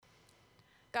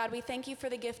God, we thank you for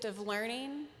the gift of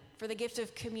learning, for the gift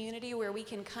of community where we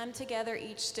can come together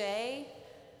each day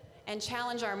and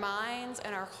challenge our minds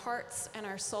and our hearts and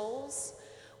our souls.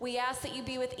 We ask that you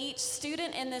be with each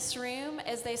student in this room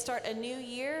as they start a new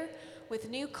year with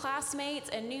new classmates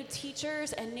and new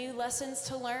teachers and new lessons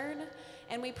to learn.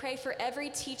 And we pray for every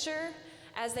teacher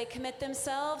as they commit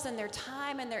themselves and their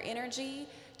time and their energy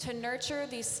to nurture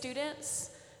these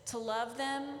students, to love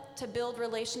them, to build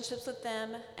relationships with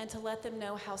them, and to let them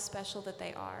know how special that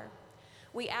they are.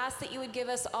 We ask that you would give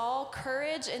us all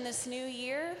courage in this new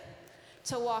year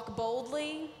to walk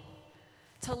boldly,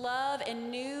 to love in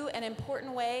new and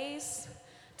important ways,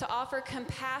 to offer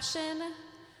compassion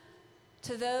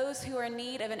to those who are in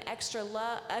need of an extra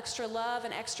love,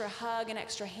 an extra hug, an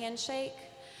extra handshake.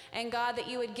 And God, that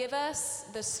you would give us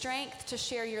the strength to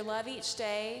share your love each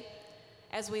day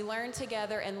as we learn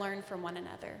together and learn from one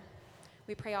another.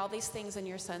 We pray all these things in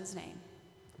your Son's name.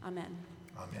 Amen.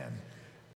 Amen.